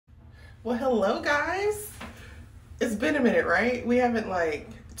Well, hello guys. It's been a minute, right? We haven't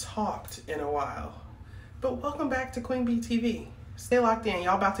talked in a while. But welcome back to Queen Bee TV. Stay locked in.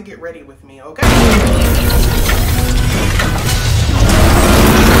 Y'all about to get ready with me, okay?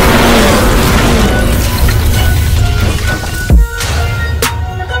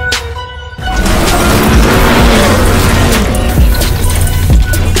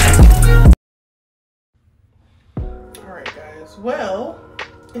 Alright guys, well,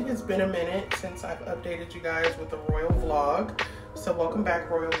 it has been a minute since I've updated you guys with the Royal Vlog. So welcome back,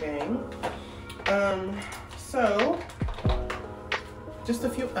 Royal Gang. So just a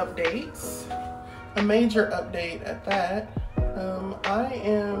few updates. A major update at that. I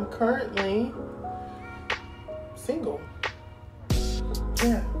am currently single.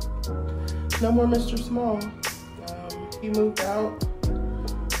 Yeah. No more Mr. Small. He moved out.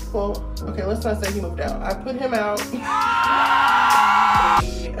 Well, okay, let's not say he moved out. I put him out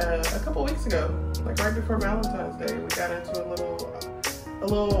a couple weeks ago, like right before Valentine's Day. We got into a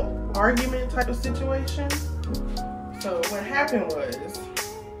little argument type of situation. So what happened was,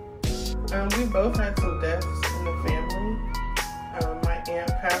 we both had some deaths in the family. My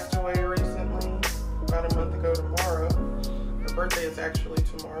aunt passed away recently, about a month ago tomorrow. Her birthday is actually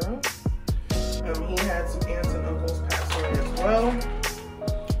tomorrow. He had some aunts and uncles pass away as well.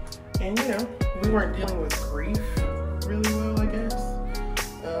 And we weren't dealing with grief really well, I guess.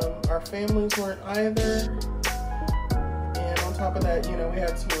 Our families weren't either. And on top of that, we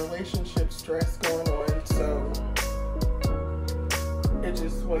had some relationship stress going on, so it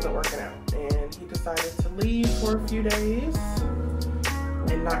just wasn't working out. And he decided to leave for a few days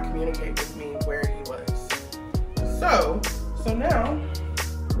and not communicate with me where he was. So now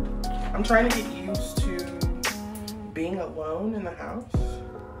I'm trying to get used to being alone in the house.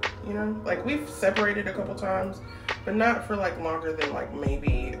 We've separated a couple times, but not for longer than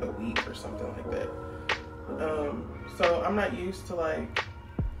maybe a week or something like that. So I'm not used to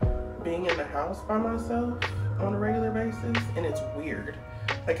being in the house by myself on a regular basis, and it's weird.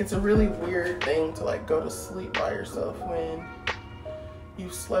 It's a really weird thing to go to sleep by yourself when you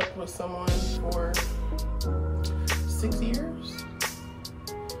slept with someone for 6 years.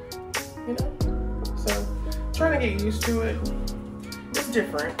 So trying to get used to it. It's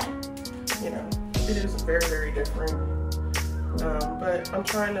different. It is very, very different. But I'm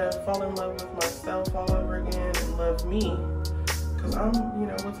trying to fall in love with myself all over again and love me. Because I'm,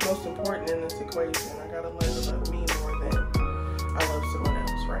 what's most important in this equation. I gotta learn to love me more than I love someone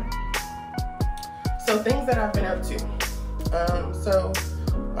else, right? So things that I've been up to. So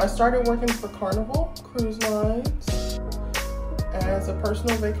I started working for Carnival Cruise Lines as a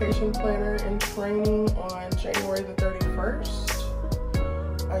personal vacation planner in training on January the 31st.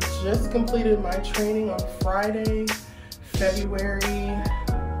 I just completed my training on Friday, February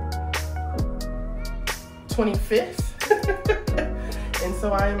 25th. And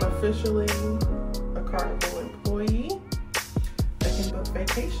so I am officially a Carnival employee that can book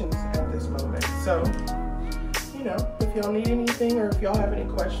vacations at this moment. So, if y'all need anything or if y'all have any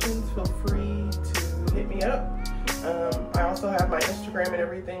questions, feel free to hit me up. I also have my Instagram and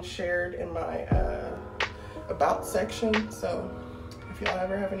everything shared in my about section. So if y'all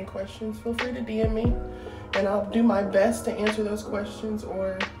ever have any questions, feel free to DM me, and I'll do my best to answer those questions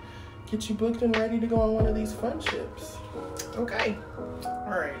or get you booked and ready to go on one of these fun ships. Okay.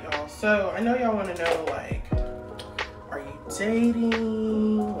 All right, y'all. So I know y'all want to know, are you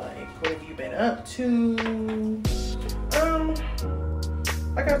dating? What have you been up to?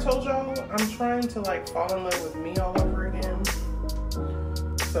 Like I told y'all, I'm trying to fall in love with me all over again.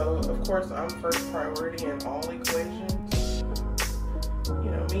 So of course I'm first priority in all equations.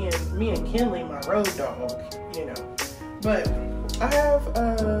 Me and Kinley, my road dog, But I have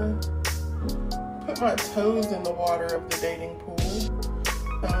put my toes in the water of the dating pool.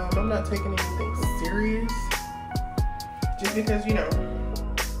 I'm not taking anything serious. Just because,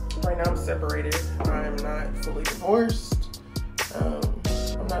 right now I'm separated. I'm not fully divorced. I'm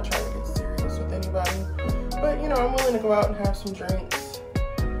not trying to get serious with anybody. But, I'm willing to go out and have some drinks.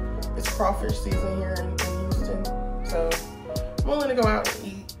 It's crawfish season here in Houston. So I'm willing to go out and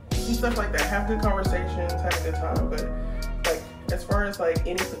eat and stuff like that. Have good conversations, have a good time. But as far as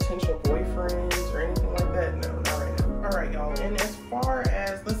any potential boyfriends or anything like that, no, not right now. All right, y'all. And as far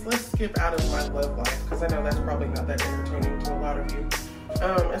as let's skip out of my love life, because I know that's probably not that entertaining to a lot of you.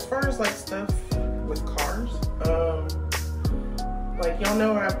 As far as stuff with cars, y'all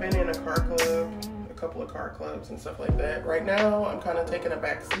know I've been in a car club, a couple of car clubs and stuff like that. Right now, I'm kind of taking a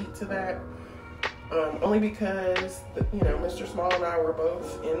back seat to that. Only because, Mr. Small and I were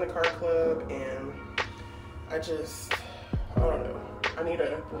both in the car club, and I don't know. I need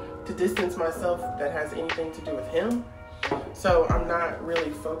to distance myself that has anything to do with him. So I'm not really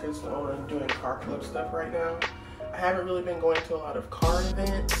focused on doing car club stuff right now. I haven't really been going to a lot of car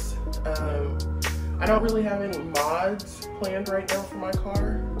events. I don't really have any mods planned right now for my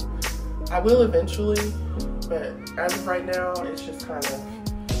car. I will eventually, but as of right now, it's just kind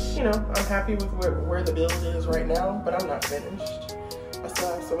of, you know, I'm happy with where the build is right now, but I'm not finished. I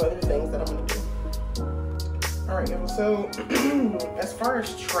still have some other things that I'm gonna do. All right, y'all, so as far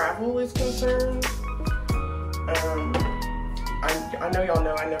as travel is concerned, I know y'all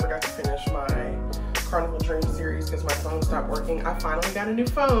know I never got to finish my Carnival Dream series because my phone stopped working. I finally got a new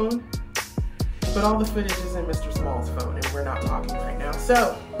phone, but all the footage is in Mr. Small's phone and we're not talking right now.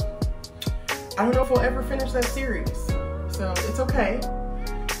 So I don't know if we'll ever finish that series. So it's okay.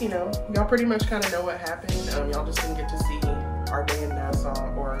 You know, y'all pretty much kind of know what happened. Y'all just didn't get to see our day in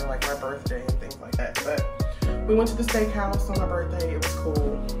Nassau or like my birthday and things like that. But we went to the steakhouse on my birthday. It was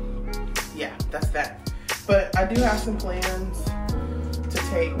cool. Yeah, that's that. But I do have some plans to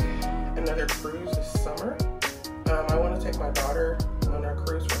take another cruise this summer. I want to take my daughter on a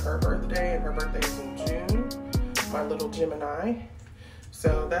cruise for her birthday, and her birthday's in June, my little Gemini.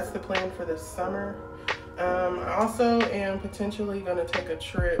 So that's the plan for this summer. I also am potentially going to take a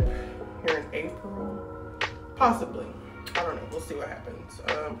trip here in April, possibly. I don't know, we'll see what happens,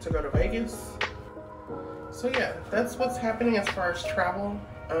 to go to Vegas. So yeah, that's what's happening as far as travel.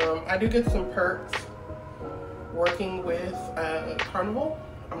 I do get some perks working with Carnival.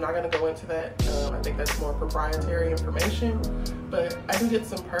 I'm not going to go into that. I think that's more proprietary information, but I do get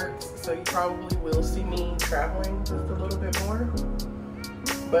some perks, so you probably will see me traveling just a little bit more.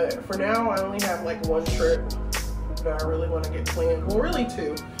 But for now, I only have like one trip that I really want to get planned. Well, really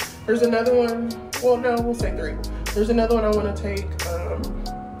two. There's another one, well, no, we'll say three. There's another one I want to take on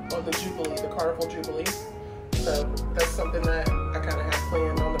the Jubilee, the Carnival Jubilee. So that's something that I kind of have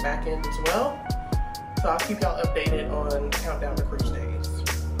planned on the back end as well. So I'll keep y'all updated on Countdown to Cruise Days.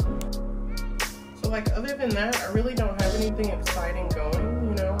 So like other than that, I really don't have anything exciting going.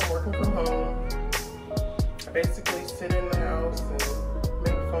 You know, I'm working from home. I basically sit in the house and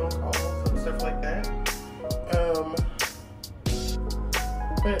make phone calls and stuff like that.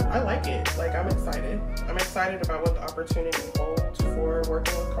 But I like it. Like, I'm excited. I'm excited about what the opportunity holds for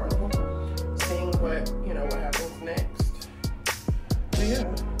working with Carnival, seeing what, you know, what happens next. But yeah,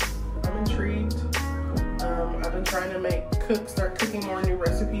 I'm intrigued. I've been trying to start cooking more new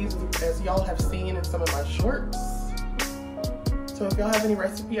recipes, as y'all have seen in some of my shorts. So if y'all have any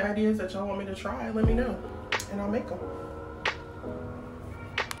recipe ideas that y'all want me to try, let me know and I'll make them.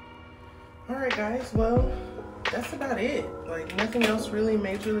 All right, guys, well, that's about it. Like, nothing else really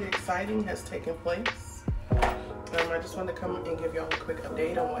majorly exciting has taken place. I just wanted to come and give y'all a quick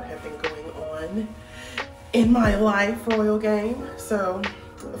update on what have been going on in my life, Royal Gang. So,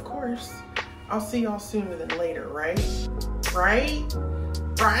 of course, I'll see y'all sooner than later, right? Right?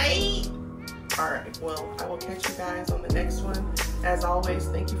 All right, well, I will catch you guys on the next one. As always,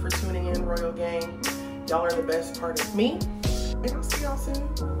 thank you for tuning in, Royal Gang. Y'all are the best part of me, and I'll see y'all soon.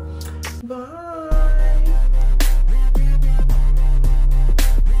 Bye.